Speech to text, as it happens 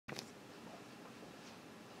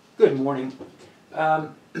Good morning.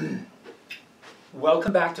 Um,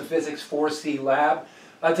 Welcome back to Physics 4C Lab.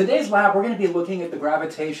 Today's lab we're going to be looking at the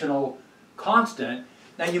gravitational constant.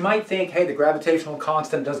 Now you might think, hey, the gravitational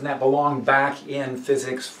constant, doesn't that belong back in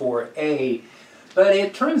Physics 4A? But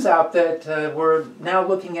it turns out that we're now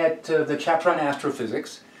looking at the chapter on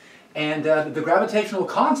astrophysics, and the gravitational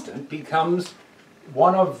constant becomes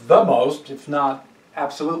one of the most, if not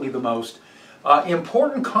absolutely the most,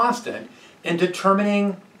 important constant in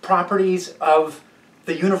determining properties of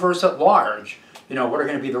the universe at large. You know, what are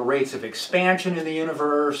going to be the rates of expansion in the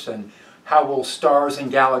universe, and how will stars and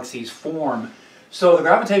galaxies form? So the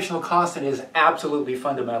gravitational constant is absolutely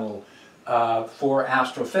fundamental for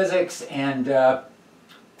astrophysics, and we're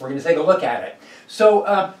going to take a look at it.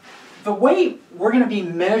 So the way we're going to be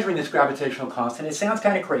measuring this gravitational constant, it sounds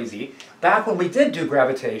kind of crazy. Back when we did do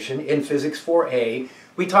gravitation in Physics 4A,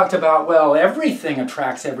 we talked about, well, everything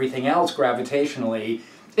attracts everything else gravitationally.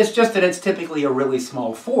 It's just that it's typically a really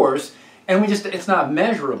small force, and it's not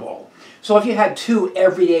measurable. So if you had two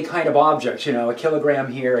everyday kind of objects, you know, a kilogram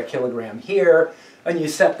here, and you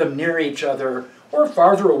set them near each other or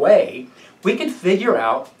farther away, we could figure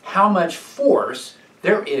out how much force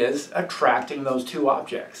there is attracting those two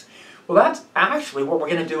objects. Well, that's actually what we're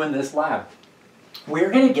going to do in this lab. We're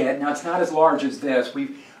going to get, now it's not as large as this,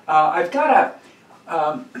 I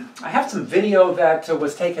have some video that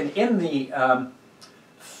was taken in the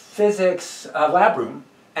physics lab room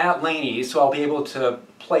at Laney, so I'll be able to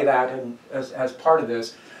play that as part of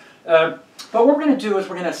this. But what we're going to do is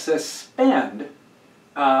we're going to suspend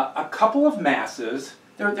a couple of masses.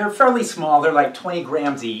 They're fairly small, they're like 20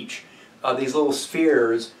 grams each, these little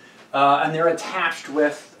spheres, and they're attached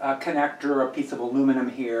with a connector, a piece of aluminum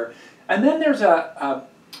here. And then there's a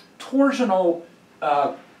torsional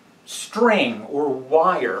string or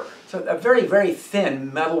wire. So a very, very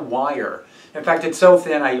thin metal wire. In fact, it's so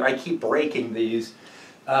thin I keep breaking these.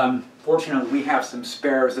 Fortunately, we have some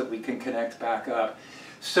spares that we can connect back up.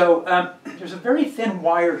 So there's a very thin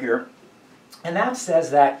wire here, and that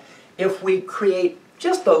says that if we create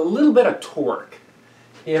just a little bit of torque,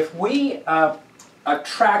 if we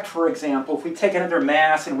attract, for example, if we take another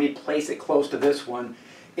mass and we place it close to this one,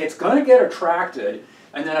 it's going to get attracted,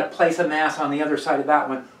 and then place a mass on the other side of that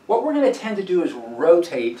one. What we're going to tend to do is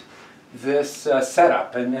rotate this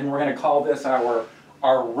setup, and then we're going to call this our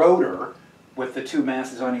rotor with the two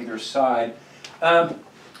masses on either side. What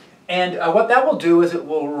that will do is it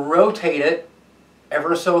will rotate it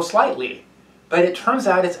ever so slightly. But it turns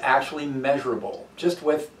out it's actually measurable, just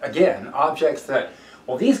with, again, objects that,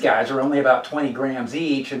 well, these guys are only about 20 grams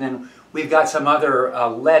each, and then we've got some other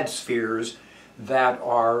lead spheres that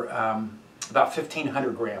are about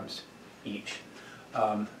 1,500 grams each.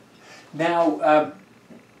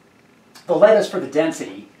 The lead is for the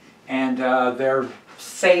density, and they're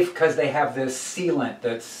safe because they have this sealant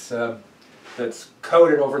that's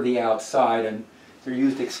coated over the outside, and they're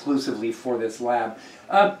used exclusively for this lab.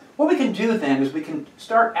 What we can do then is we can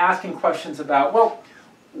start asking questions about, well,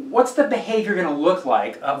 what's the behavior going to look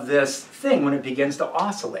like of this thing when it begins to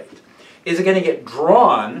oscillate? Is it going to get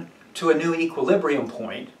drawn to a new equilibrium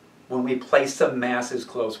point when we place some masses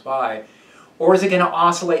close by? Or is it going to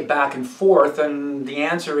oscillate back and forth? And the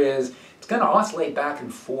answer is, it's going to oscillate back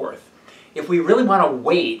and forth. If we really want to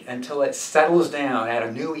wait until it settles down at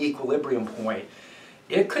a new equilibrium point,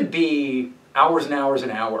 it could be hours and hours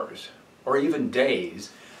and hours, or even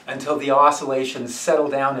days, until the oscillations settle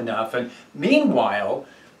down enough. And meanwhile,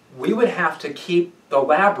 we would have to keep the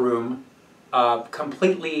lab room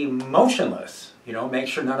completely motionless, you know, make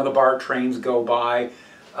sure none of the BART trains go by.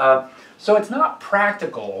 So it's not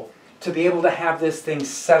practical to be able to have this thing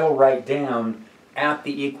settle right down at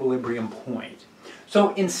the equilibrium point.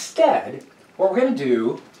 So instead, what we're going to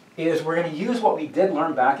do is we're going to use what we did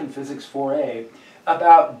learn back in Physics 4A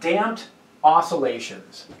about damped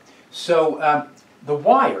oscillations. So the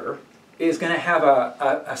wire is going to have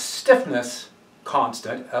a stiffness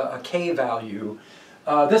constant, a K value.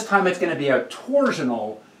 This time it's going to be a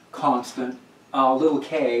torsional constant, little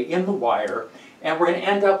k, in the wire. And we're going to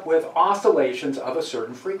end up with oscillations of a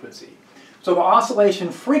certain frequency. So the oscillation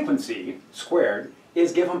frequency, squared,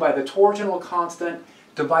 is given by the torsional constant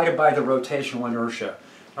divided by the rotational inertia.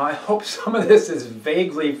 Now I hope some of this is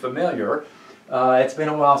vaguely familiar. It's been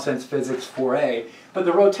a while since Physics 4A. But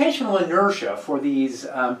the rotational inertia for these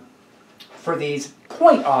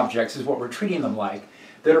point objects is what we're treating them like,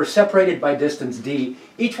 that are separated by distance d.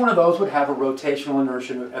 Each one of those would have a rotational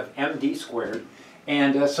inertia of md squared.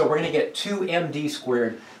 And so we're going to get 2md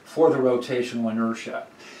squared for the rotational inertia.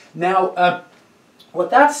 Now,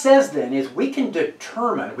 what that says then is we can do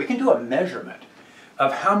a measurement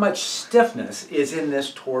of how much stiffness is in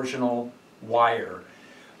this torsional wire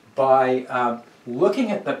by looking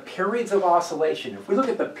at the periods of oscillation. If we look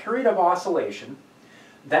at the period of oscillation,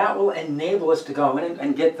 that will enable us to go in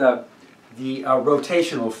and get the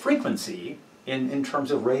rotational frequency in terms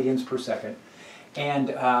of radians per second.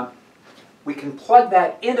 And we can plug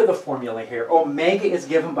that into the formula here. Omega is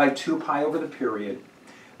given by 2 pi over the period.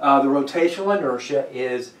 The rotational inertia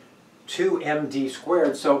is 2md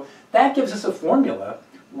squared. So that gives us a formula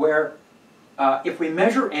where if we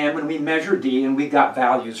measure m and we measure d, and we've got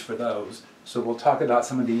values for those, so we'll talk about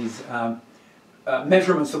some of these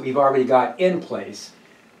measurements that we've already got in place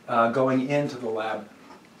going into the lab.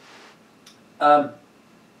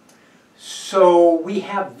 So we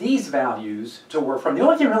have these values to work from. The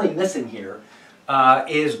only thing really missing here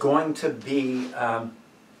is going to be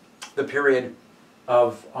the period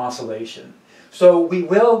of oscillation. So we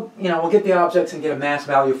will, we'll get the objects and get a mass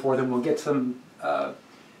value for them. We'll get some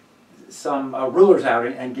rulers out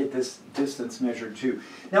and get this distance measured too.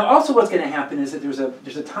 Now also what's going to happen is that there's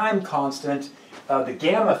a time constant, the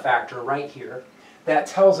gamma factor right here, that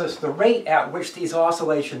tells us the rate at which these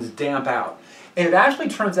oscillations damp out. And it actually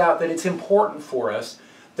turns out that it's important for us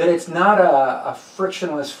that it's not a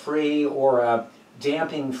frictionless free or a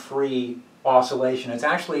damping free oscillation. It's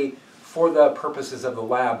actually for the purposes of the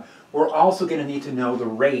lab. We're also going to need to know the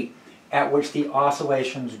rate at which the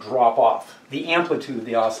oscillations drop off. The amplitude of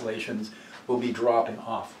the oscillations will be dropping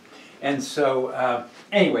off. And so,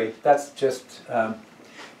 anyway, that's just...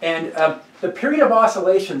 the period of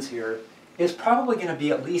oscillations here is probably going to be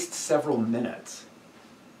at least several minutes.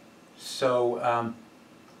 So,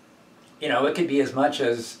 it could be as much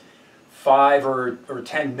as 5 or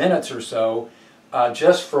 10 minutes or so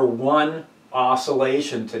just for one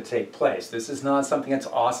oscillation to take place. This is not something that's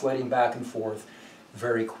oscillating back and forth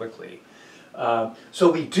very quickly.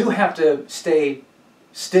 So we do have to stay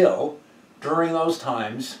still during those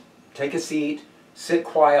times, take a seat, sit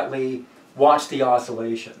quietly, watch the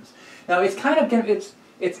oscillations. Now it's kind of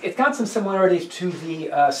it's got some similarities to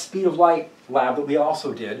the speed of light lab that we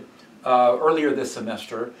also did earlier this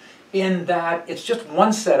semester, in that it's just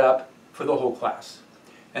one setup for the whole class.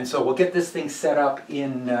 And so we'll get this thing set up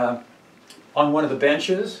in on one of the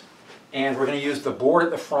benches, and we're going to use the board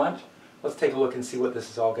at the front. Let's take a look and see what this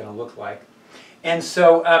is all going to look like. And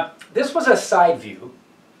so this was a side view.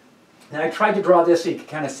 Now I tried to draw this so you can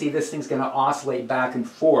kind of see this thing's going to oscillate back and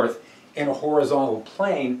forth in a horizontal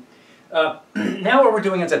plane. Now what we're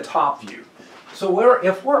doing is a top view. So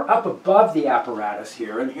if we're up above the apparatus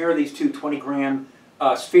here, and here are these two 20-gram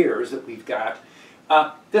spheres that we've got,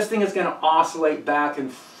 this thing is going to oscillate back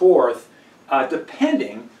and forth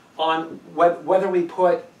depending on whether we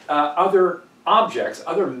put other objects,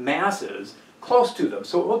 other masses, close to them.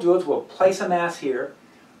 So what we'll do is we'll place a mass here,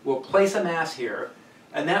 we'll place a mass here,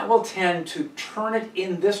 and that will tend to turn it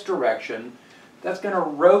in this direction. That's going to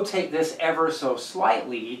rotate this ever so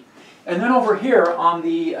slightly. And then over here on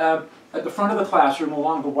the, at the front of the classroom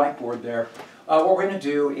along the whiteboard there, what we're going to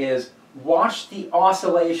do is watch the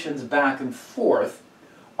oscillations back and forth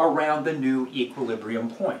around the new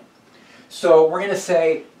equilibrium point. So we're going to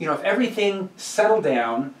say, if everything settled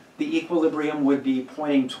down, the equilibrium would be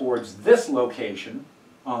pointing towards this location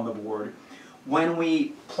on the board. When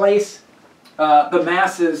we place the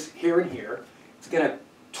masses here and here, it's going to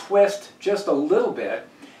twist just a little bit,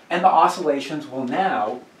 and the oscillations will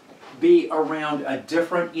now be around a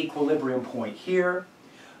different equilibrium point here.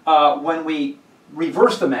 When we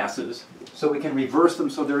reverse the masses, so we can reverse them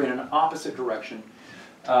so they're in an opposite direction,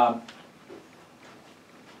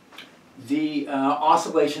 the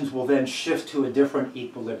oscillations will then shift to a different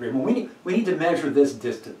equilibrium. We need to measure this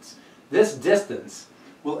distance. This distance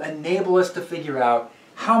will enable us to figure out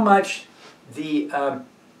how much the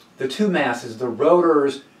two masses, the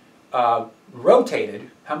rotors,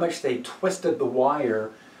 rotated, how much they twisted the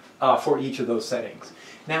wire for each of those settings.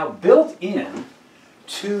 Now, built in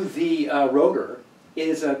to the rotor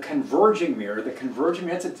is a converging mirror. The converging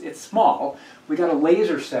mirror, it's small. We got a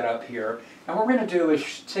laser set up here, and what we're going to do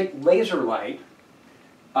is take laser light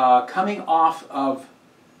coming off of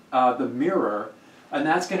the mirror, and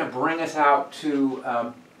that's going to bring us out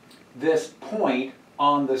to this point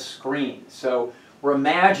on the screen. So we're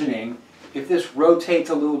imagining if this rotates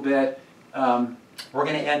a little bit, we're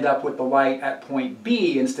going to end up with the light at point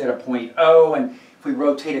B instead of point O, and if we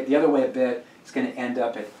rotate it the other way a bit, it's going to end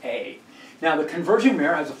up at A. Now the converging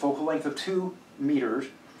mirror has a focal length of 2 meters,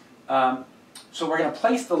 so we're going to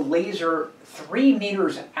place the laser 3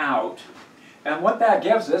 meters out, and what that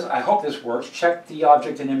gives us, I hope this works, check the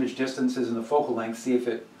object and image distances and the focal length, see if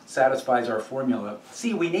it satisfies our formula.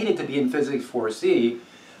 See, we need it to be in Physics 4C,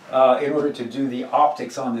 in order to do the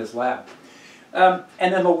optics on this lab. And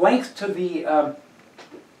then the length to the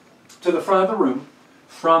front of the room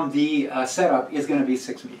from the setup is going to be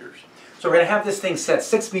 6 meters. So we're going to have this thing set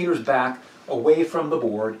 6 meters back away from the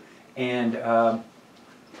board, and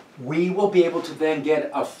we will be able to then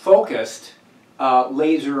get a focused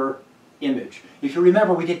laser image. If you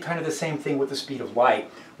remember, we did kind of the same thing with the speed of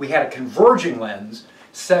light. We had a converging lens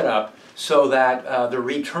set up so that the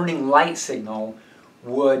returning light signal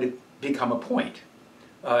would become a point.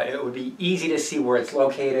 It would be easy to see where it's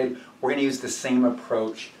located. We're going to use the same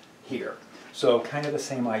approach here. So kind of the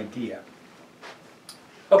same idea.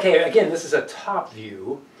 Okay, again, this is a top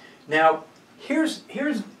view. Now, here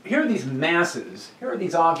are these masses. Here are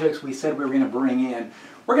these objects we said we were going to bring in.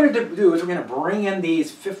 What we're going to do is we're going to bring in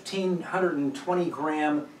these 1,520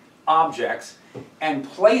 gram objects and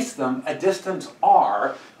place them a distance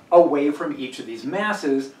r away from each of these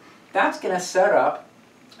masses. That's going to set up,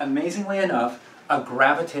 amazingly enough, a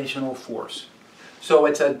gravitational force. So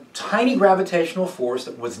it's a tiny gravitational force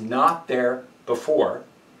that was not there before.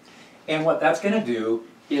 And what that's going to do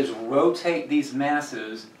is rotate these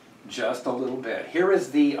masses just a little bit. Here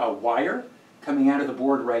is the wire coming out of the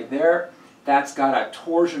board right there. That's got a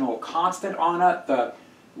torsional constant on it. The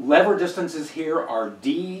lever distances here are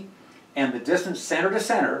d, and the distance center to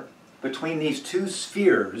center between these two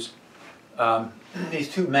spheres, these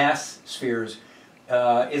two mass spheres,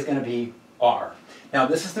 is going to be r. Now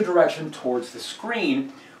this is the direction towards the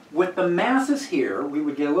screen. With the masses here, we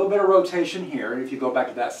would get a little bit of rotation here, and if you go back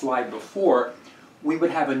to that slide before, we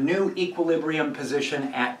would have a new equilibrium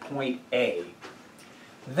position at point A.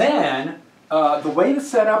 Then, the way the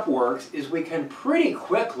setup works is we can pretty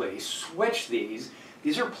quickly switch these.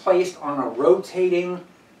 These are placed on a rotating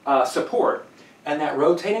support, and that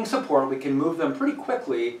rotating support, we can move them pretty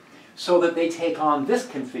quickly so that they take on this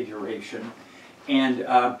configuration. And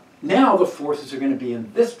now the forces are going to be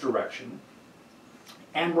in this direction,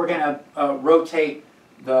 and we're going to rotate,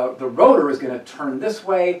 the rotor is going to turn this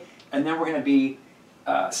way, and then we're going to be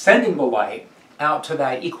sending the light out to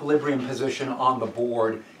that equilibrium position on the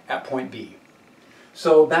board at point B.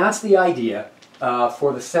 So that's the idea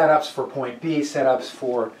for the setups for point B, setups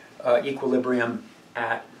for equilibrium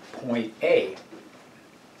at point A.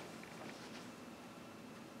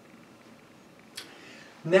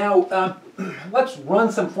 Now, let's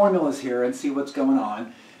run some formulas here and see what's going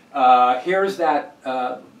on. Here's that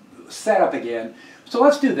setup again. So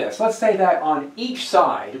let's do this. Let's say that on each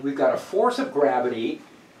side we've got a force of gravity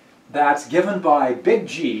that's given by big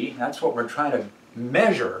G. That's what we're trying to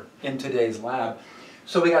measure in today's lab.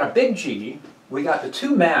 So we got a big G, we got the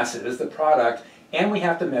two masses, the product, and we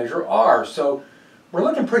have to measure R. So we're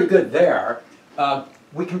looking pretty good there.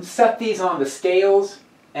 We can set these on the scales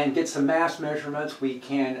and get some mass measurements. We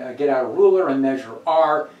can get out a ruler and measure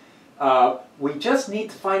R. We just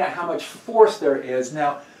need to find out how much force there is.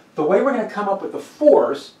 Now, the way we're going to come up with the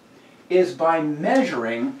force is by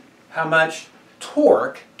measuring how much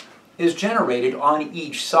torque is generated on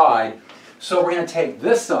each side. So we're going to take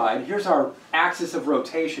this side. Here's our axis of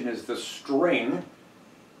rotation, is the string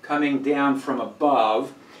coming down from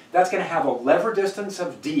above. That's going to have a lever distance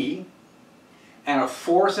of d and a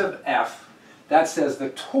force of F. That says the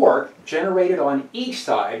torque generated on each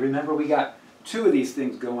side. Remember, we got two of these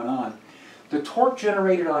things going on. The torque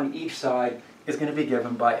generated on each side is going to be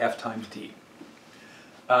given by F times d.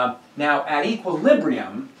 Now, at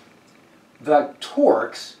equilibrium, the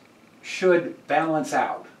torques should balance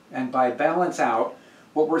out. And by balance out,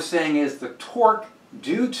 what we're saying is the torque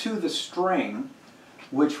due to the string,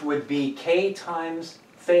 which would be k times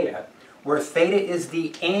theta, where theta is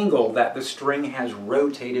the angle that the string has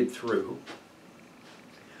rotated through,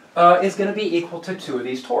 is going to be equal to two of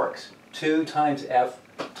these torques. 2 times F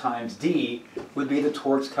times d would be the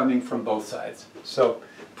torques coming from both sides. So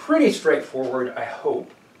pretty straightforward, I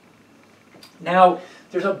hope. Now,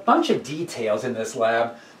 there's a bunch of details in this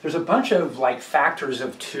lab. There's a bunch of factors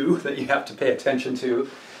of 2 that you have to pay attention to.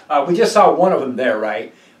 We just saw one of them there,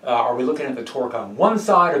 right? Are we looking at the torque on one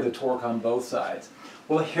side or the torque on both sides?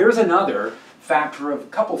 Well, here's another factor of, a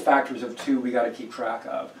couple factors of 2 we got to keep track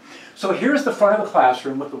of. So here's the front of the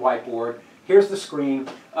classroom with the whiteboard. Here's the screen.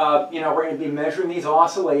 We're going to be measuring these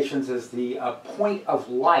oscillations as the point of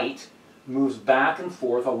light moves back and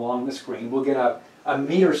forth along the screen. We'll get a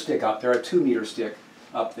meter stick up there, a 2-meter stick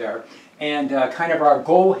up there. And kind of our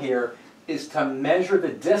goal here is to measure the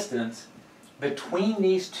distance between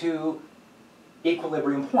these two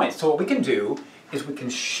equilibrium points. So what we can do is we can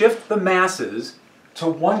shift the masses to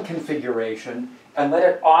one configuration and let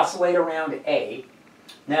it oscillate around A.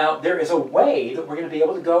 Now, there is a way that we're going to be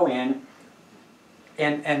able to go in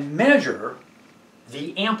and measure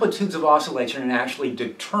the amplitudes of oscillation and actually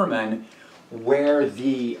determine where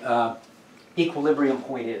the equilibrium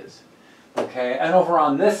point is. Okay, and over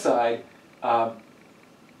on this side, again,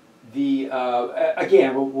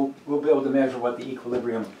 we'll be able to measure what the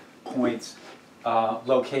equilibrium point's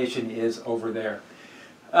location is over there.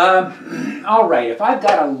 All right, if I've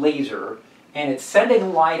got a laser and it's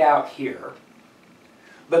sending light out here,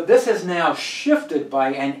 but this is now shifted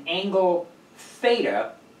by an angle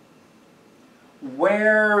theta,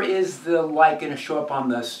 where is the light going to show up on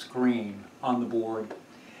the screen, on the board?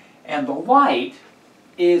 And the light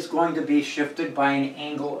is going to be shifted by an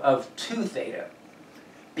angle of 2 theta.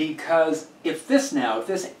 Because if this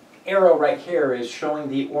arrow right here is showing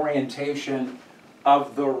the orientation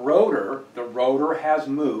of the rotor has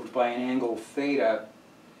moved by an angle theta,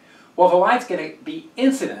 well, the light's going to be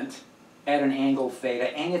incident at an angle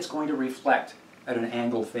theta, and it's going to reflect at an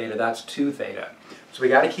angle theta. That's 2 theta. So we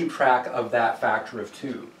got to keep track of that factor of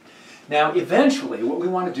 2. Now, eventually, what we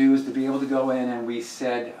want to do is to be able to go in and we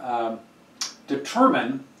said,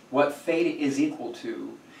 determine what theta is equal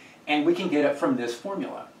to, and we can get it from this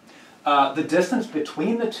formula. The distance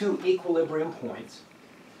between the 2 equilibrium points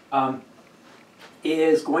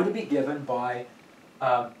is going to be given by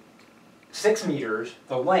 6 meters,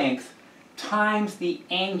 the length, times the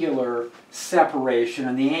angular separation,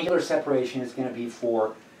 and the angular separation is going to be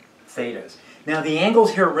 4 thetas. Now the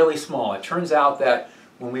angles here are really small. It turns out that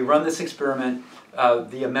when we run this experiment,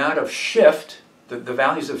 the amount of shift, the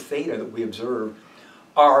values of theta that we observe,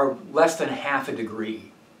 are less than half a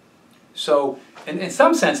degree. So in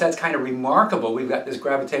some sense that's kind of remarkable. We've got this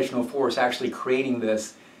gravitational force actually creating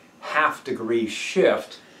this half-degree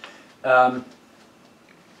shift. But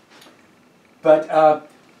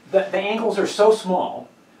the angles are so small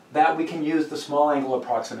that we can use the small angle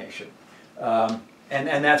approximation.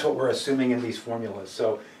 And that's what we're assuming in these formulas.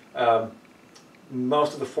 So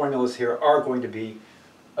most of the formulas here are going to be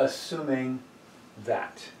assuming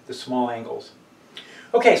that, the small angles.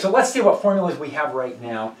 Okay, so let's see what formulas we have right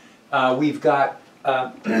now. We've got,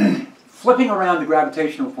 flipping around the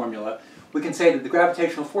gravitational formula, we can say that the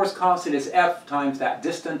gravitational force constant is F times that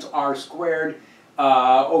distance r squared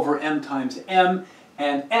over m times m,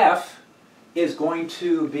 and F is going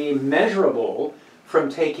to be measurable from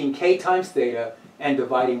taking k times theta and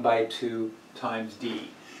dividing by 2 times d.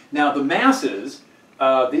 Now the masses,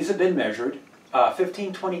 these have been measured,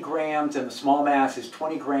 15, 20 grams, and the small mass is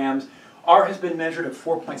 20 grams. R has been measured at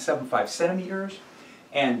 4.75 centimeters,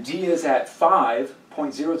 and D is at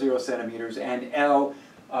 5.00 centimeters, and L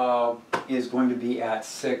is going to be at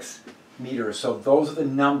 6 meters. So those are the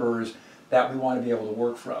numbers that we want to be able to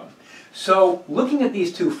work from. So looking at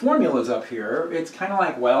these 2 formulas up here, it's kind of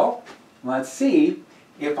like, well, let's see,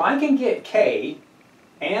 if I can get K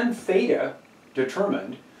and theta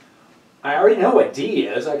determined, I already know what D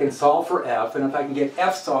is. I can solve for F, and if I can get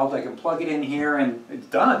F solved, I can plug it in here and it's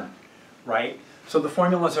done, right? So the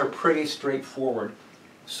formulas are pretty straightforward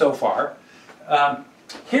so far.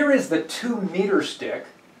 Here is the 2-meter stick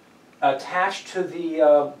attached to the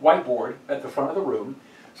whiteboard at the front of the room.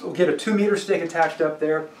 So we'll get a 2-meter stick attached up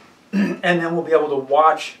there, and then we'll be able to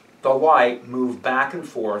watch the light move back and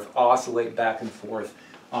forth, oscillate back and forth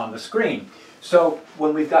on the screen. So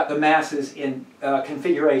when we've got the masses in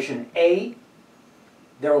configuration A,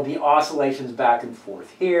 there will be oscillations back and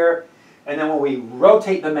forth here. And then when we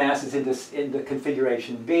rotate the masses into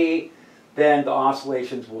configuration B, then the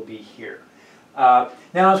oscillations will be here. Now,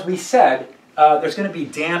 as we said, there's going to be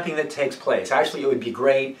damping that takes place. Actually, it would be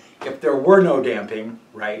great if there were no damping,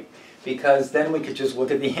 right? Because then we could just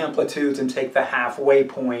look at the amplitudes and take the halfway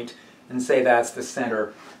point and say that's the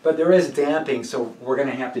center. But there is damping, so we're going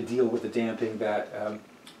to have to deal with the damping that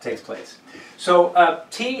takes place. So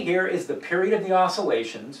T here is the period of the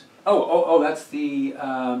oscillations. That's the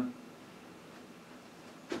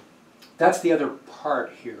other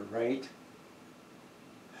part here, right?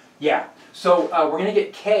 Yeah, so we're going to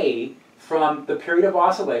get K from the period of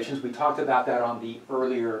oscillations. We talked about that on the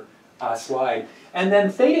earlier slide. And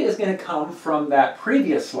then theta is going to come from that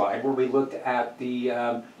previous slide where we looked at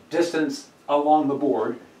the distance along the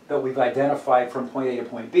board that we've identified from point A to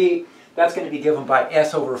point B. That's going to be given by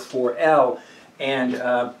S over 4L, and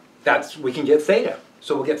we can get theta.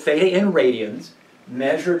 So we'll get theta in radians,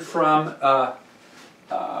 measured from,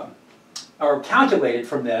 or calculated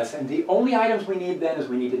from this, and the only items we need then is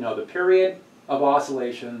we need to know the period of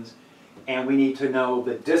oscillations, and we need to know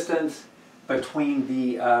the distance between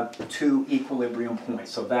the 2 equilibrium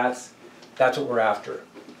points. So that's what we're after.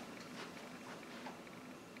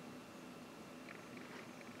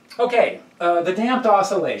 Okay, the damped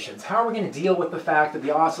oscillations. How are we going to deal with the fact that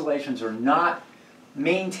the oscillations are not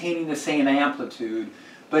maintaining the same amplitude,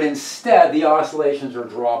 but instead the oscillations are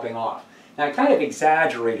dropping off. Now I kind of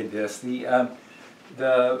exaggerated this. The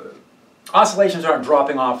oscillations aren't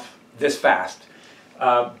dropping off this fast.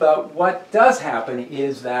 But what does happen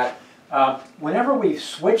is that whenever we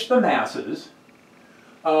switch the masses,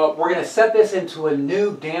 we're going to set this into a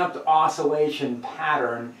new damped oscillation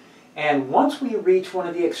pattern. And once we reach one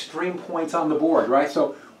of the extreme points on the board, right?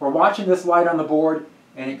 So we're watching this light on the board,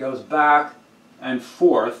 and it goes back and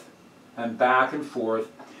forth and back and forth.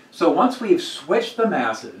 So once we've switched the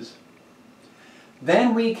masses,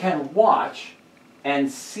 then we can watch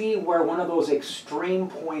and see where one of those extreme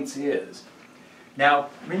points is. Now,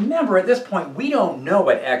 remember, at this point, we don't know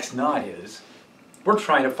what x naught is. We're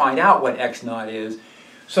trying to find out what x naught is.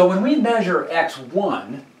 So when we measure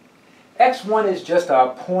x1, x1 is just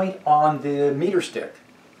a point on the meter stick.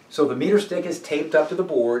 So the meter stick is taped up to the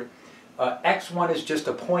board. x1 is just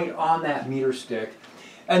a point on that meter stick.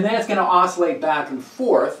 And then it's going to oscillate back and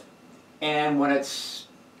forth. And when it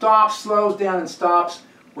stops, slows down and stops,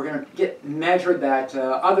 we're going to measure that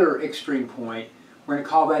other extreme point. We're going to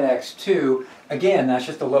call that x2. Again, that's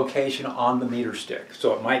just a location on the meter stick.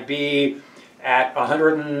 So it might be at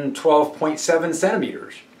 112.7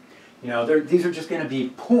 centimeters. You know, these are just going to be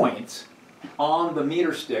points on the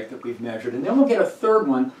meter stick that we've measured. And then we'll get a third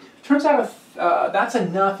one. Turns out that's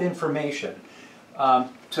enough information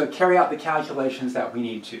to carry out the calculations that we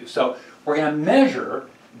need to. So we're going to measure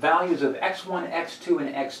values of x1, x2,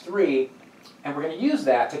 and x3, and we're going to use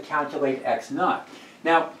that to calculate x naught.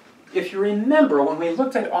 Now, if you remember, when we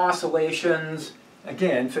looked at oscillations,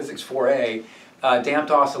 again, Physics 4a,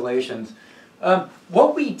 damped oscillations,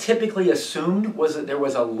 what we typically assumed was that there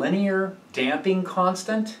was a linear damping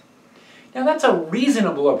constant. Now that's a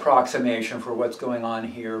reasonable approximation for what's going on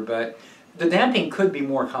here, but the damping could be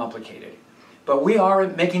more complicated. But we are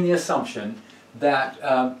making the assumption that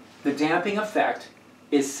the damping effect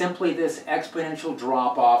is simply this exponential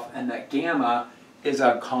drop-off and that gamma is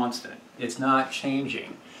a constant. It's not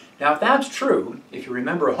changing. Now if that's true, if you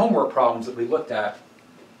remember homework problems that we looked at,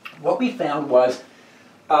 what we found was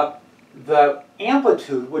the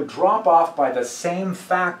amplitude would drop off by the same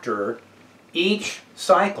factor each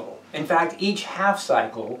cycle. In fact, each half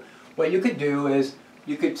cycle, what you could do is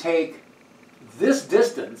you could take this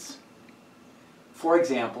distance, for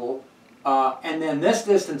example, and then this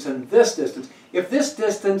distance and this distance. If this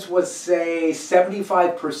distance was, say,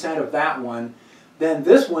 75% of that one, then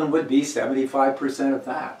this one would be 75% of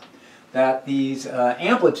that. That these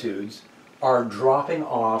amplitudes are dropping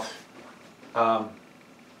off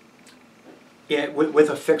with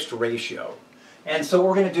a fixed ratio. And so what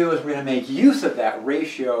we're going to do is we're going to make use of that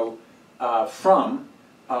ratio from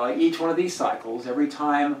each one of these cycles. Every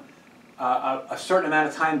time a certain amount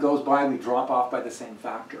of time goes by, we drop off by the same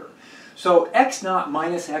factor. So x naught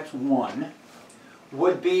minus x1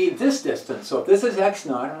 would be this distance. So if this is x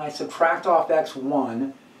naught and I subtract off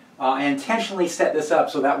x1, I intentionally set this up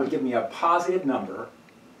so that would give me a positive number.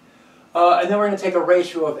 And then we're going to take a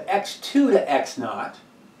ratio of x2 to x naught.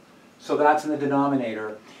 So that's in the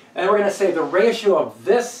denominator. And we're going to say the ratio of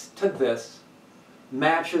this to this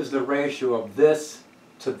matches the ratio of this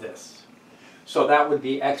to this. So that would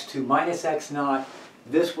be x2 minus x naught.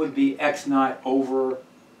 This would be x naught over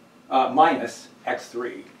minus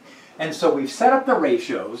x3. And so we've set up the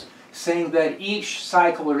ratios saying that each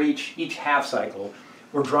cycle or each half cycle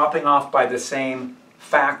we're dropping off by the same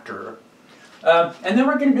factor. And then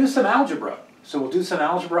we're going to do some algebra. So we'll do some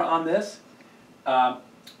algebra on this.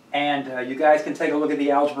 And you guys can take a look at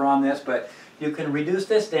the algebra on this, but you can reduce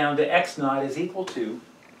this down to x naught is equal to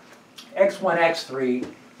x1, x3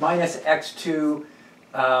 minus x2,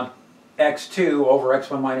 x2 over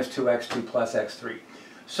x1 minus 2, x2 plus x3.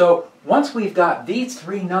 So once we've got these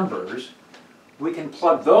three numbers, we can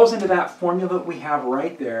plug those into that formula that we have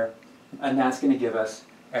right there, and that's going to give us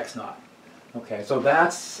x naught. Okay, so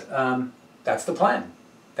that's the plan.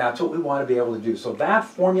 That's what we want to be able to do. So that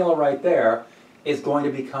formula right there is going to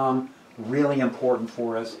become really important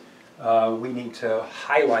for us. We need to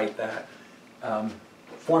highlight that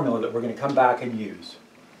formula that we're going to come back and use.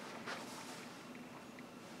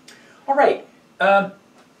 All right,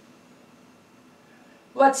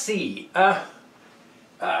 let's see.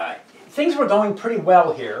 Things were going pretty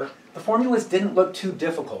well here. The formulas didn't look too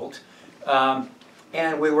difficult.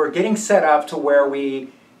 And we were getting set up to where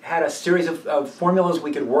we had a series of formulas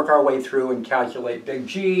we could work our way through and calculate big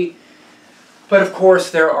G. But of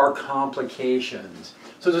course, there are complications.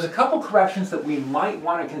 So there's a couple corrections that we might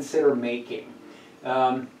want to consider making.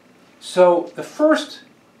 So the first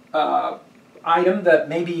item that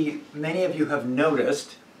maybe many of you have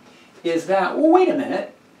noticed is that, well, wait a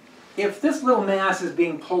minute, if this little mass is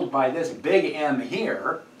being pulled by this big M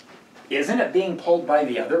here, isn't it being pulled by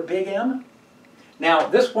the other big M? Now,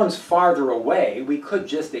 this one's farther away. We could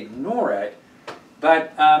just ignore it.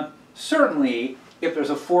 But certainly, if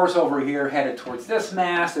there's a force over here headed towards this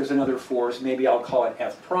mass, there's another force, maybe I'll call it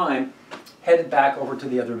F prime, headed back over to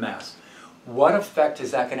the other mass. What effect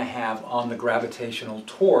is that going to have on the gravitational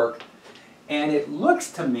torque? And it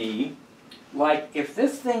looks to me like if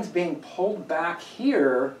this thing's being pulled back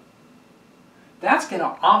here, that's going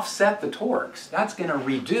to offset the torques. That's going to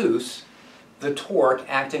reduce the torque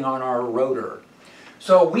acting on our rotor.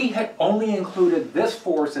 So we had only included this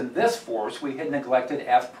force and this force. We had neglected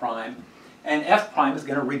F prime, and F prime is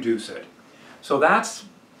going to reduce it. So that's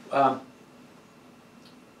the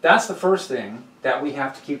first thing that we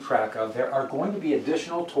have to keep track of. There are going to be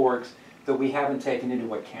additional torques that we haven't taken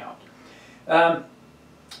into account.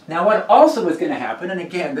 Now what also is going to happen, and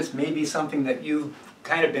again, this may be something that you've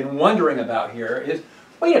kind of been wondering about here, is,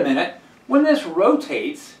 wait a minute, when this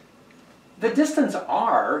rotates, the distance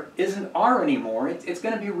r isn't r anymore, it's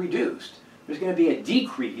going to be reduced. There's going to be a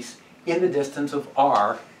decrease in the distance of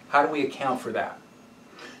r. How do we account for that?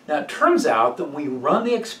 Now it turns out that when we run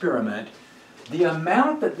the experiment, the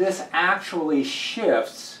amount that this actually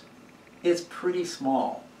shifts is pretty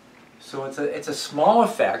small. So it's a small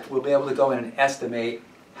effect. We'll be able to go in and estimate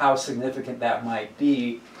how significant that might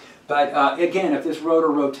be. But again, if this rotor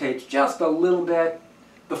rotates just a little bit,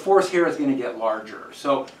 the force here is going to get larger.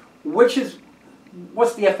 So what's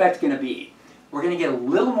the effect going to be? We're going to get a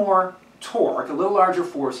little more torque, a little larger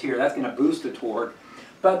force here. That's going to boost the torque.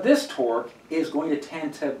 But this torque is going to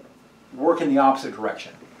tend to work in the opposite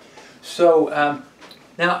direction. So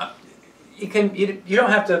now you don't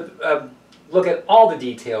have to look at all the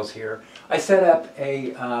details here. I set up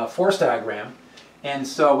a force diagram, and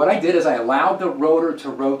so what I did is I allowed the rotor to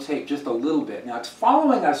rotate just a little bit. Now it's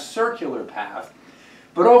following a circular path,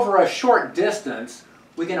 but over a short distance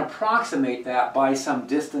we can approximate that by some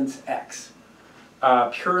distance x,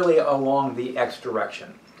 purely along the x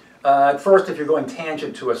direction. At first, if you're going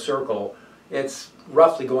tangent to a circle, it's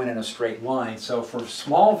roughly going in a straight line. So for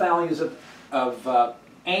small values of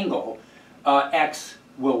angle, x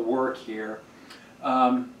will work here.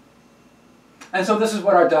 And so this is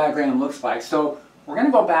what our diagram looks like. So we're going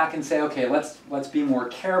to go back and say, okay, let's be more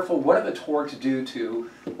careful. What do the torques due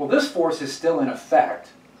to? Well, this force is still in effect,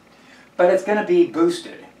 but it's going to be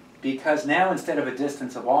boosted because now instead of a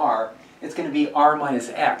distance of r, it's going to be r minus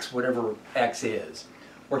x, whatever x is.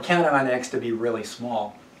 We're counting on x to be really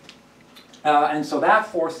small. And so that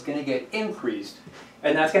force is going to get increased,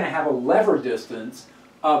 and that's going to have a lever distance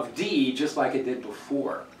of d, just like it did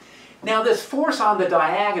before. Now this force on the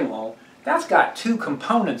diagonal, that's got two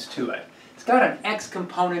components to it. It's got an x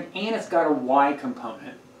component and it's got a y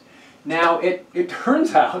component. Now it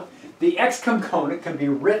turns out the x component can be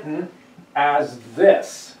written as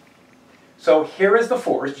this. So here is the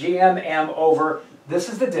force, gmm over, this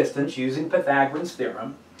is the distance using Pythagorean's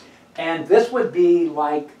theorem, and this would be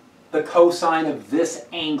like the cosine of this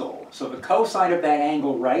angle. So the cosine of that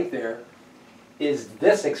angle right there is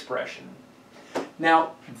this expression.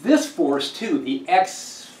 Now this force too, the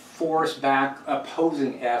x force back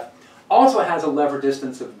opposing F, also has a lever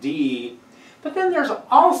distance of d, but then there's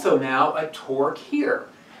also now a torque here.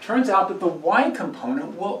 Turns out that the y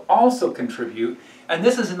component will also contribute, and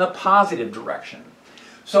this is in the positive direction.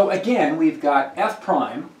 So again, we've got F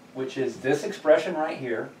prime, which is this expression right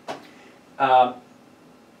here, and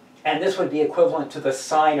this would be equivalent to the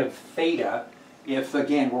sine of theta if,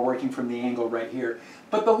 again, we're working from the angle right here.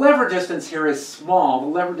 But the lever distance here is small. The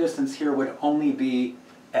lever distance here would only be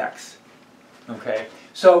x. Okay,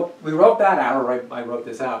 so we wrote that out, or I wrote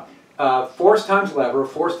this out. Force times lever,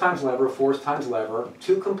 force times lever, force times lever,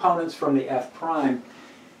 two components from the F prime.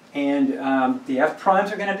 And the F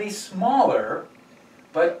primes are going to be smaller,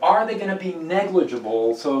 but are they going to be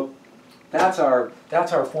negligible? So that's our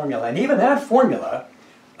formula. And even that formula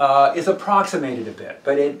is approximated a bit,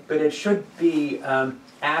 but it should be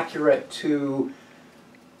accurate to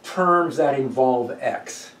terms that involve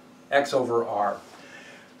x over r.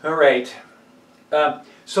 All right,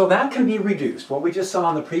 so that can be reduced. What we just saw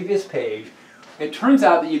on the previous page, it turns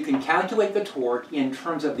out that you can calculate the torque in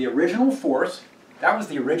terms of the original force, that was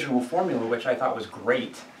the original formula, which I thought was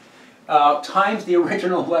great, times the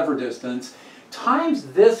original lever distance, times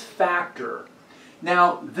this factor.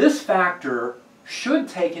 Now, this factor should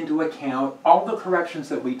take into account all the corrections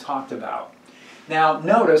that we talked about. Now,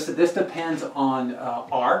 notice that this depends on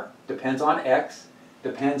r, depends on x,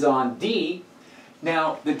 depends on d.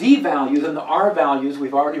 Now, the d values and the r values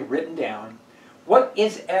we've already written down. What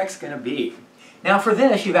is x going to be? Now, for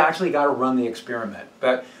this, you've actually got to run the experiment.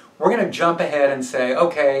 But we're going to jump ahead and say,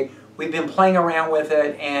 okay, we've been playing around with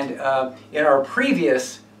it, and in our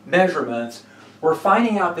previous measurements, we're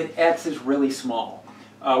finding out that x is really small.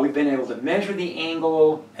 We've been able to measure the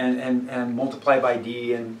angle and multiply by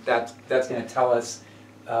d, and that's going to tell us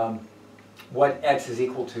what x is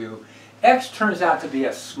equal to. X turns out to be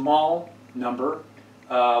a small number,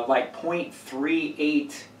 like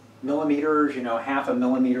 0.38 millimeters, you know, half a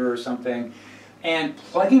millimeter or something. And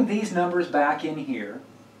plugging these numbers back in here,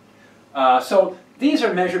 so these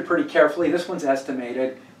are measured pretty carefully. This one's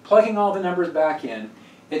estimated. Plugging all the numbers back in,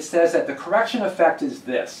 it says that the correction effect is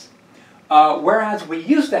this. Whereas we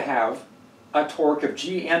used to have a torque of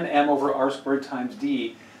g(m)m over r squared times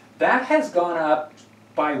d, that has gone up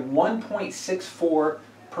by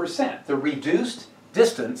 1.64%. The reduced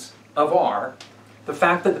distance of r, the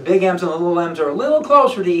fact that the big M's and the little m's are a little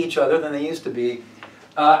closer to each other than they used to be,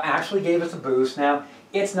 actually gave us a boost. Now,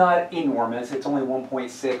 it's not enormous. It's only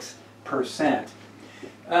 1.6%.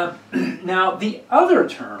 Now, the other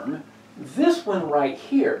term, this one right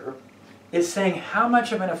here, is saying how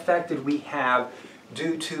much of an effect did we have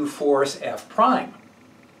due to force F prime,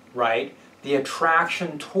 right? The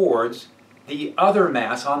attraction towards the other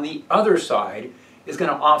mass on the other side is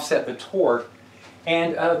going to offset the torque.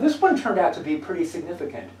 And this one turned out to be pretty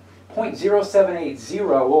significant. 0.0780,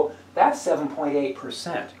 well, that's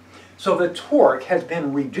 7.8%. So the torque has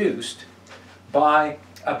been reduced by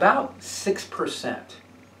about 6%.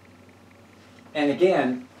 And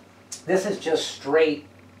again, this is just straight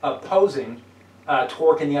opposing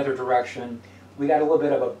torque in the other direction. We got a little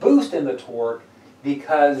bit of a boost in the torque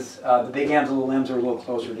because the big M's and little m's are a little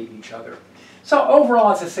closer to each other. So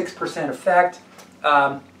overall, it's a 6% effect.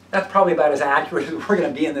 That's probably about as accurate as we're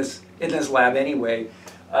going to be in this lab anyway.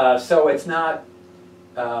 So it's not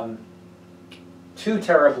too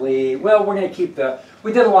terribly, well, we're going to keep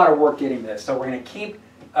we did a lot of work getting this, so we're going to keep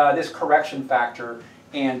this correction factor,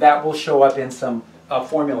 and that will show up in some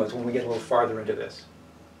formulas when we get a little farther into this.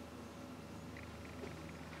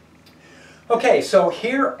 Okay, so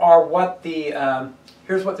here are what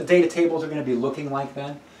here's what the data tables are going to be looking like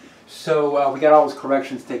then. So we got all those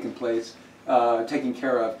corrections taken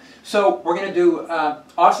care of. So we're going to do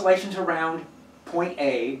oscillations around point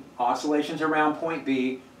A, oscillations around point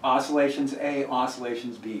B, oscillations A,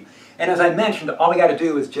 oscillations B. And as I mentioned, all we got to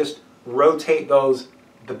do is just rotate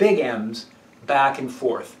the big M's back and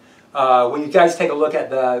forth. When you guys take a look at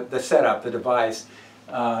the setup, the device,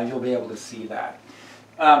 you'll be able to see that.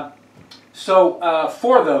 So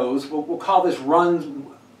for those, we'll call this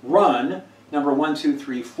run number 1, 2,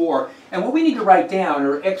 3, 4. And what we need to write down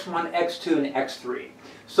are x1, x2, and x3.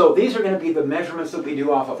 So these are going to be the measurements that we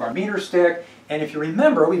do off of our meter stick. And if you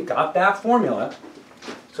remember, we've got that formula.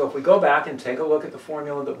 So if we go back and take a look at the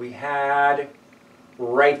formula that we had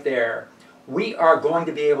right there, we are going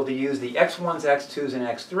to be able to use the x1s, x2s, and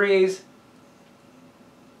x3s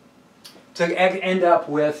to end up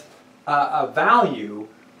with a value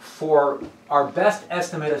for our best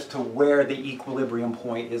estimate as to where the equilibrium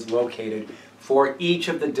point is located for each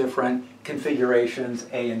of the different configurations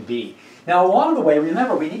A and B. Now along the way,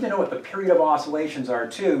 remember, we need to know what the period of oscillations are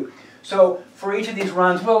too. So for each of these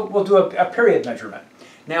runs, we'll do a period measurement.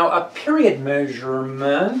 Now a period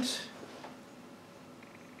measurement,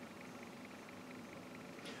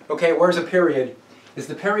 okay, where's a period? Is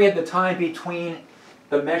the period the time between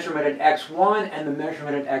the measurement at x1 and the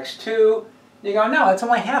measurement at x2? You go, no, it's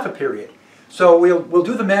only half a period. So we'll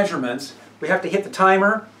do the measurements. We have to hit the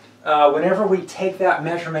timer. Whenever we take that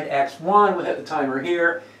measurement x1, we'll hit the timer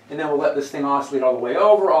here, and then we'll let this thing oscillate all the way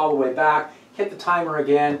over, all the way back, hit the timer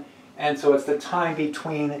again, and so it's the time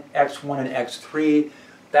between x1 and x3.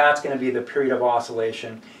 That's going to be the period of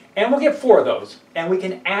oscillation. And we'll get 4 of those, and we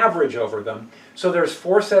can average over them. So there's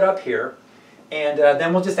 4 set up here, and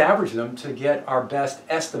then we'll just average them to get our best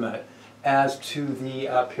estimate as to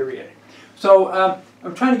the period. So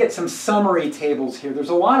I'm trying to get some summary tables here. There's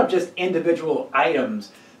a lot of just individual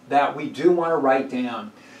items that we do want to write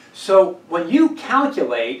down. So when you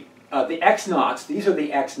calculate the x naughts, these are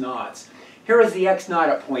the x naughts. Here is the x naught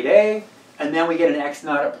at point A, and then we get an x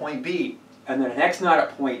naught at point B, and then an x naught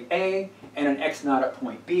at point A, and an x naught at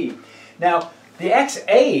point B. Now, the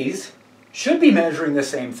xa's should be measuring the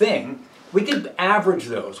same thing. We could average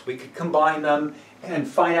those. We could combine them and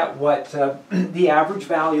find out what the average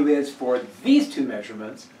value is for these 2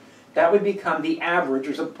 measurements. That would become the average.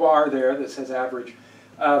 There's a bar there that says average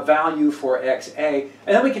value for XA.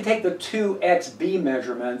 And then we can take the 2 XB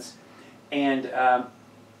measurements and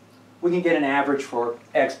we can get an average for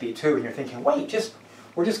XB2. And you're thinking, wait,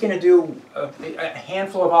 we're just going to do a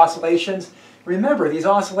handful of oscillations. Remember, these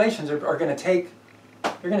oscillations are going to take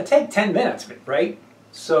 10 minutes, right?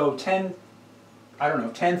 So 10, I don't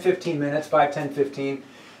know, 10, 15 minutes, 5, 10, 15.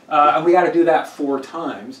 And we got to do that 4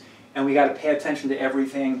 times. And we got to pay attention to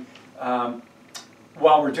everything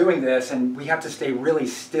while we're doing this. And we have to stay really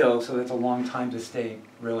still, so that's a long time to stay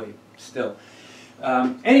really still.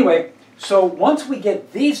 Anyway, so once we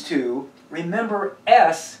get these two, remember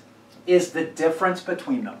S is the difference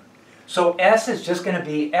between them. So S is just going to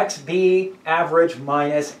be XB average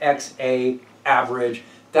minus XA average.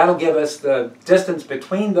 That'll give us the distance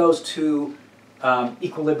between those two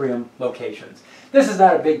equilibrium locations. This is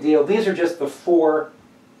not a big deal. These are just the 4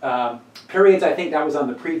 periods. I think that was on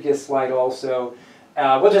the previous slide also.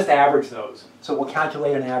 We'll just average those. So we'll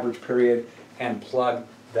calculate an average period and plug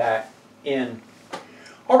that in.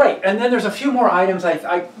 All right, and then there's a few more items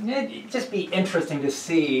it'd just be interesting to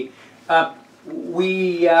see.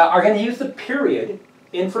 We are going to use the period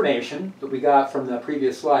information that we got from the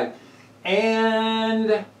previous slide,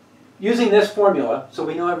 and using this formula, so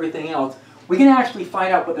we know everything else, we can actually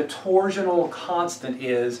find out what the torsional constant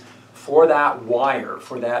is for that wire,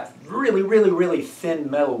 for that really, really, really thin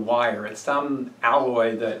metal wire. It's some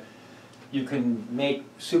alloy that you can make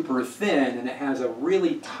super thin, and it has a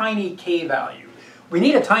really tiny K value. We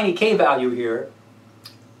need a tiny K value here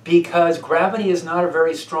because gravity is not a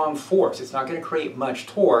very strong force. It's not going to create much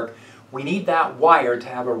torque. We need that wire to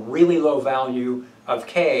have a really low value of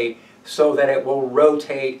K so that it will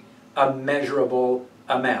rotate a measurable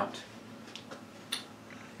amount.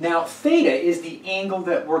 Now, theta is the angle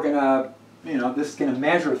that we're going to, this is going to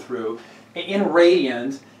measure through in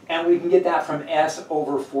radians, and we can get that from S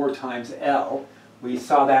over 4 times L. We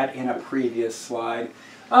saw that in a previous slide.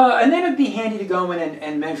 And then it'd be handy to go in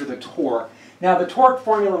and measure the torque. Now, the torque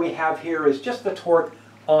formula we have here is just the torque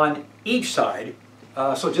on each side,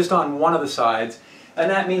 so just on one of the sides, and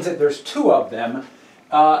that means that there's 2 of them,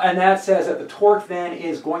 and that says that the torque then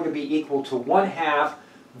is going to be equal to 1/2.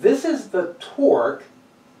 This is the torque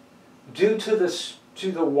due to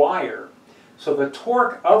the wire. So the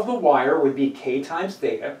torque of the wire would be K times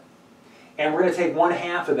theta, and we're going to take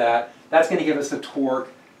 1/2 of that. That's going to give us the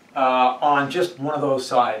torque on just one of those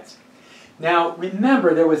sides. Now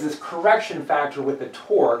remember, there was this correction factor with the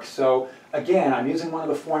torque, so again I'm using one of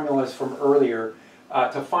the formulas from earlier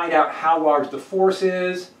to find out how large the force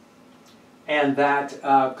is, and that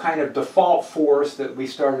kind of default force that we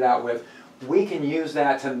started out with, we can use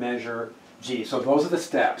that to measure G. So those are the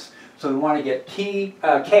steps. So we want to get K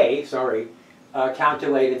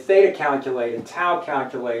calculated, theta calculated, tau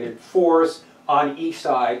calculated, force on each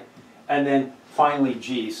side, and then finally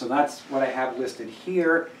G. So that's what I have listed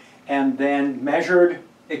here. And then measured,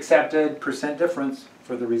 accepted, percent difference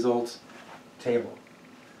for the results table.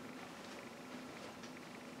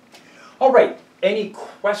 All right, any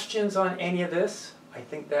questions on any of this? I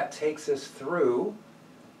think that takes us through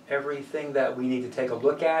everything that we need to take a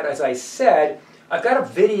look at. As I said, I've got a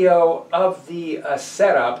video of the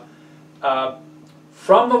setup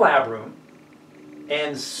from the lab room,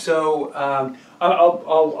 and so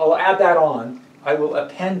I'll add that on. I will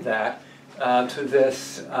append that to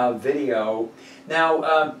this video.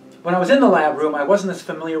 Now, when I was in the lab room, I wasn't as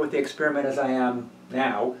familiar with the experiment as I am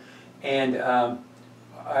now, and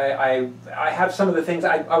I have some of the things.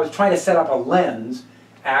 I was trying to set up a lens,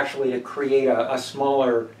 actually, to create a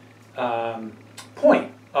smaller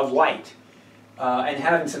point of light, and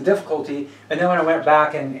having some difficulty. And then when I went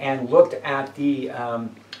back and looked at the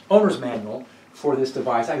owner's manual for this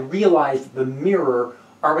device, I realized the mirror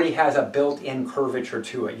already has a built-in curvature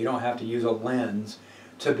to it. You don't have to use a lens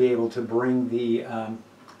to be able to bring the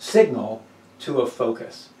signal to a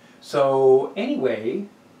focus. So anyway,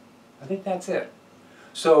 I think that's it.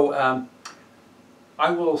 So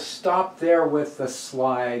I will stop there with the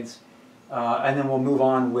slides, and then we'll move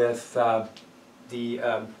on with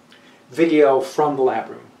the video from the lab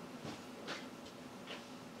room.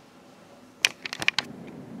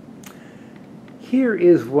 Here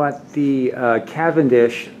is what the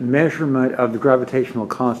Cavendish measurement of the gravitational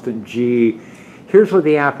constant G, here's what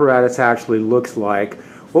the apparatus actually looks like.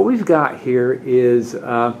 What we've got here is,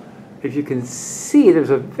 if you can see, there's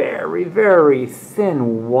a very, very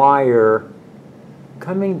thin wire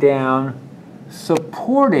coming down,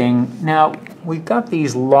 supporting. Now, we've got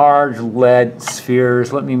these large lead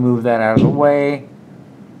spheres. Let me move that out of the way.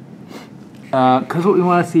 Because what we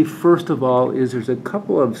want to see, first of all, is there's a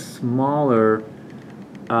couple of smaller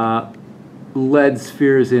lead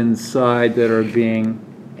spheres inside that are being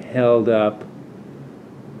held up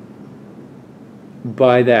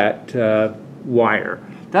by that wire.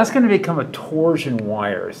 That's going to become a torsion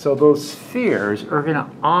wire. So those spheres are going to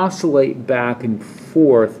oscillate back and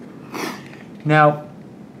forth. Now,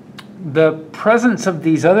 the presence of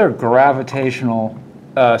these other gravitational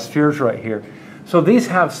spheres right here. So these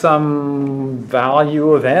have some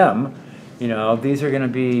value of m. You know, these are going to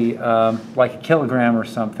be like a kilogram or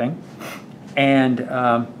something. And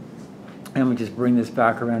we just bring this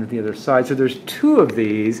back around to the other side. So there's 2 of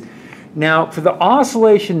these. Now, for the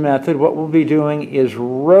oscillation method, what we'll be doing is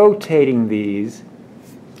rotating these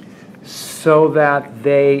so that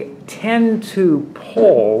they tend to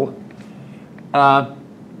pull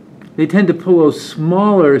those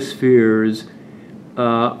smaller spheres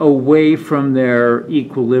away from their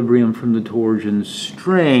equilibrium from the torsion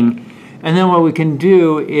string. And then what we can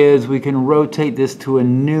do is we can rotate this to a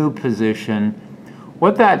new position.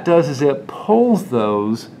 What that does is it pulls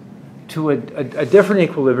those to a different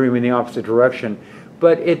equilibrium in the opposite direction,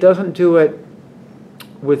 but it doesn't do it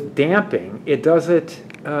with damping. It does it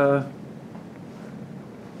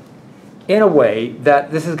in a way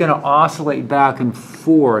that this is going to oscillate back and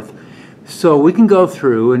forth. So we can go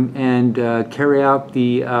through and carry out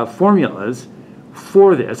the formulas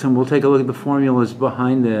for this, and we'll take a look at the formulas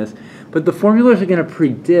behind this. But the formulas are going to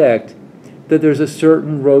predict that there's a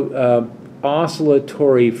certain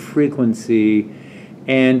oscillatory frequency,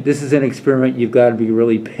 and this is an experiment you've got to be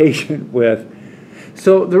really patient with.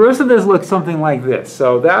 So the rest of this looks something like this.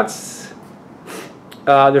 So that's,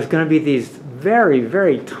 there's going to be these very,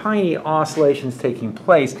 very tiny oscillations taking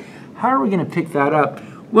place. How are we going to pick that up?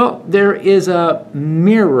 Well, there is a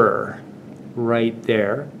mirror right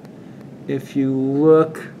there. If you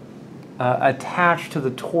look attached to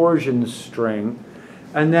the torsion string,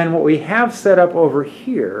 and then what we have set up over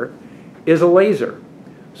here is a laser.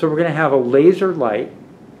 So we're going to have a laser light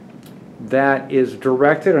that is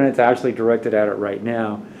directed, and it's actually directed at it right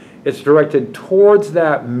now. It's directed towards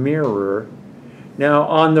that mirror. Now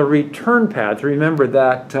on the return path, remember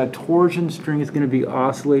that torsion string is going to be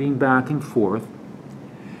oscillating back and forth.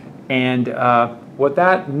 And what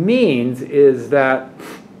that means is that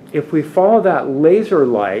if we follow that laser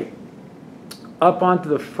light up onto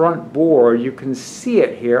the front board, you can see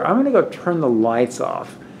it here. I'm going to go turn the lights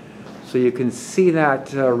off so you can see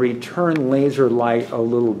that return laser light a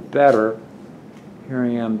little better. Here I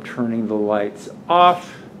am turning the lights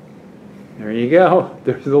off. There you go.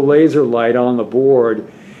 There's the laser light on the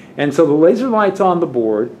board. And so the laser light's on the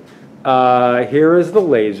board. Here is the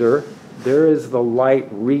laser. There is the light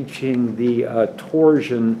reaching the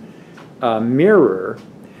torsion mirror.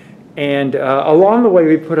 And along the way,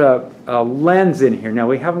 we put a lens in here. Now,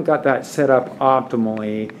 we haven't got that set up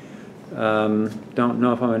optimally. Don't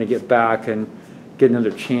know if I'm going to get back and get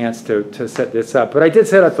another chance to set this up. But I did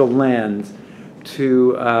set up the lens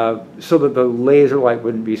to so that the laser light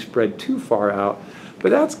wouldn't be spread too far out.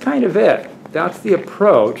 But that's kind of it. That's the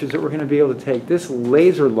approach, is that we're going to be able to take this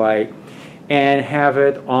laser light and have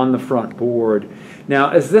it on the front board. Now,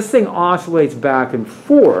 as this thing oscillates back and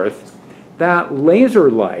forth, that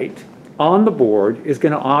laser light on the board is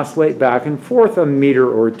going to oscillate back and forth a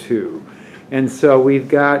meter or 2. And so we've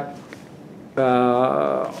got,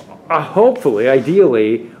 hopefully,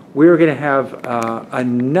 ideally, we're going to have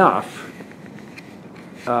enough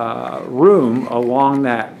room along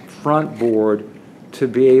that front board to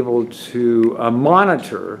be able to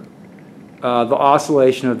monitor the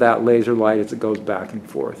oscillation of that laser light as it goes back and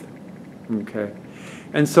forth. Okay.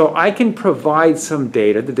 And so I can provide some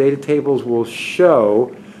data. The data tables will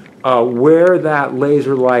show where that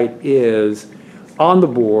laser light is on the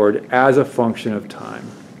board as a function of time.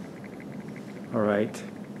 All right.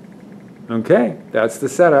 Okay, that's the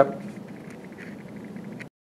setup.